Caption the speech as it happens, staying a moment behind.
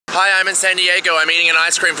Hi, I'm in San Diego. I'm eating an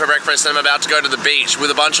ice cream for breakfast and I'm about to go to the beach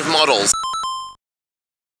with a bunch of models.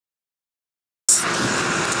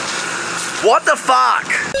 What the fuck?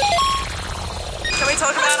 Can we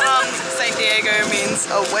talk about San Diego means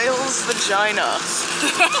a whale's vagina?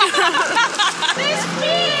 There's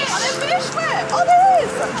fish! Are there fish there? Oh, there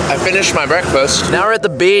is! I finished my breakfast. Now we're at the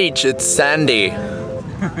beach. It's sandy.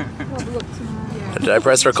 Did I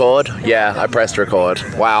press record? Yeah, I pressed record.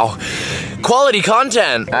 Wow. Quality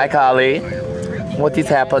content! Hi, Carly. What is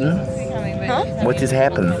happening? Huh? What is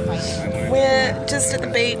happening? We're just at the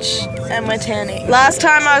beach and we're tanning. Last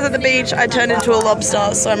time I was at the beach, I turned into a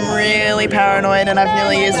lobster, so I'm really paranoid and I've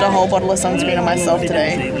nearly used a whole bottle of sunscreen on myself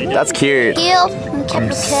today. That's cute.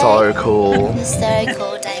 I'm so cool. So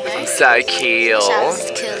cool, Damo. So cute.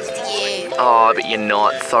 As cool as you. Oh, but you're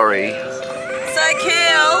not. Sorry. So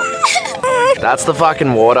cool. That's the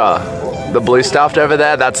fucking water. The blue stuff over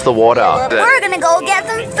there, that's the water. We're gonna go get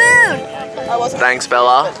some food. Thanks,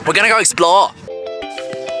 Bella. We're gonna go explore.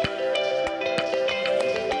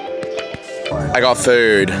 I got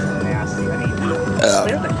food.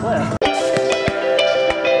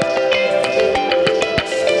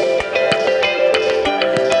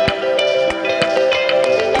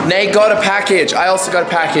 Nate got a package. I also got a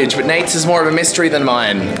package, but Nate's is more of a mystery than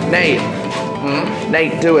mine. Nate.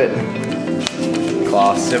 Nate, do it.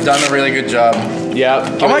 Class. They've done a really good job.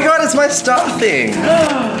 Yep. Oh my god, it's my star thing!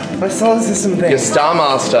 My solar system thing. Your Star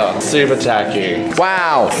Master. Super tacky.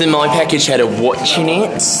 Wow. So my package had a watch in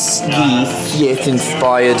it. Yes,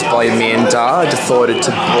 inspired by Amanda. I decided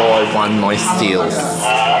to buy one myself.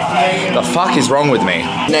 The fuck is wrong with me?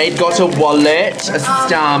 Nate got a wallet, a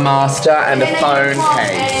Star Master, and a phone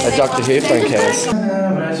case. A Dr. Who phone case.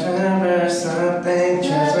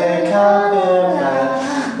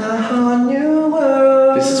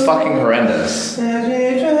 This is fucking horrendous. How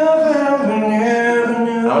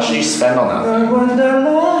much did you spend on that?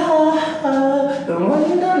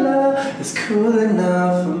 It's cool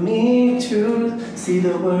enough for me to see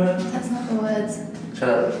the world. That's not the words. Shut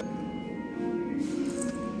up.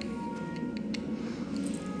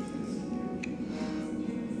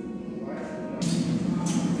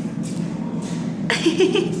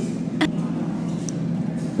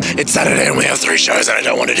 It's Saturday and we have 3 shows and I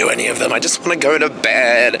don't want to do any of them. I just want to go to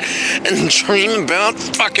bed and dream about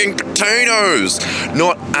fucking potatoes.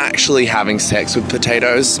 Not actually having sex with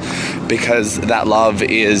potatoes, because that love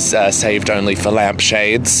is saved only for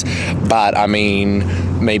lampshades. But I mean,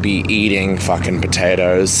 maybe eating fucking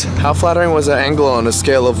potatoes. How flattering was that angle on a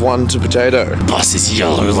scale of 1 to potato? Boss is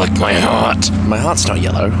yellow like my heart. My heart's not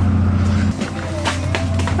yellow.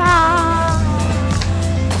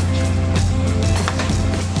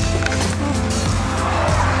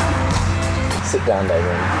 Sit down,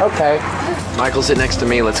 Damien. Okay. Michael, sit next to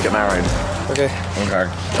me. Let's get married. Okay. Okay.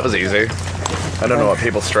 That was easy. I don't know what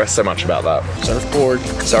people stress so much about that. Surfboard.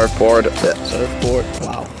 Surfboard. Surfboard.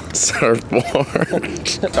 Wow. Surfboard.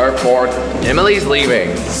 Surfboard. Emily's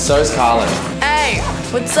leaving. So's Carlin. Hey,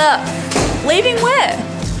 what's up? Leaving where?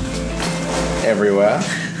 Everywhere.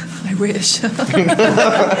 I wish.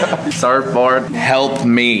 Surfboard. Help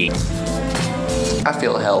me. I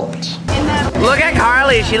feel helped. Look at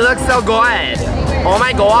Carly, she looks so good. Oh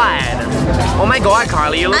my god. Oh my god,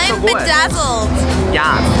 Carly, you look so good. I'm bedazzled.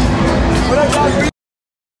 Yeah.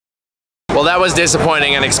 Well, that was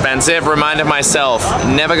disappointing and expensive. Reminded myself,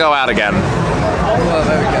 never go out again.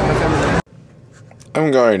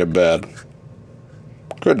 I'm going to bed.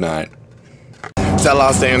 Good night. It's our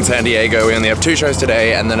last day in San Diego. We only have 2 shows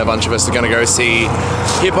today, and then a bunch of us are gonna go see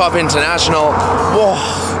Hip Hop International. Whoa.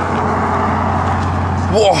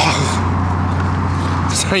 Whoa.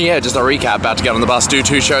 So yeah, just a recap, about to get on the bus, do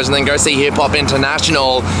 2 shows, and then go see Hip Hop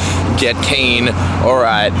International. Get keen.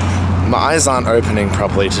 Alright, my eyes aren't opening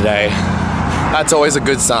properly today. That's always a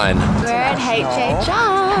good sign. We're at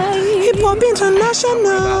HHI. Hip Hop International.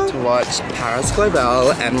 We're about to watch Paris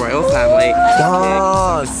Global and Royal Family.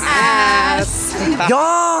 Yes! Ass.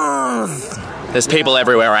 Yes! There's people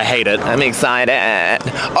everywhere, I hate it. I'm excited.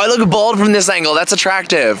 I look bald from this angle, that's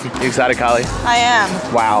attractive. You excited, Carly? I am.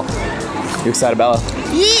 Wow. You excited, Bella?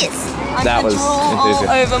 Yes. That was All enthusiastic.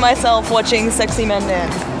 over myself watching sexy men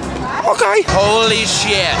dance. Okay. Holy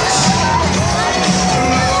shit.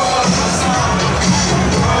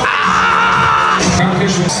 Ah!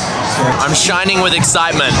 I'm shining with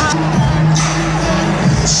excitement.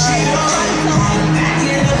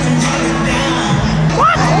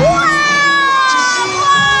 What?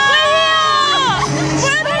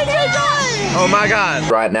 Oh my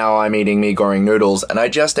god. Right now I'm eating mee goreng noodles, and I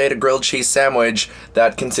just ate a grilled cheese sandwich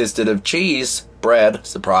that consisted of cheese, bread,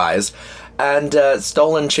 surprise, and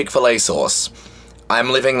stolen Chick-fil-A sauce. I'm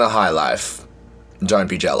living the high life. Don't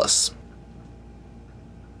be jealous.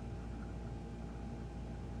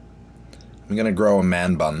 I'm gonna grow a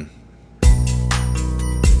man bun.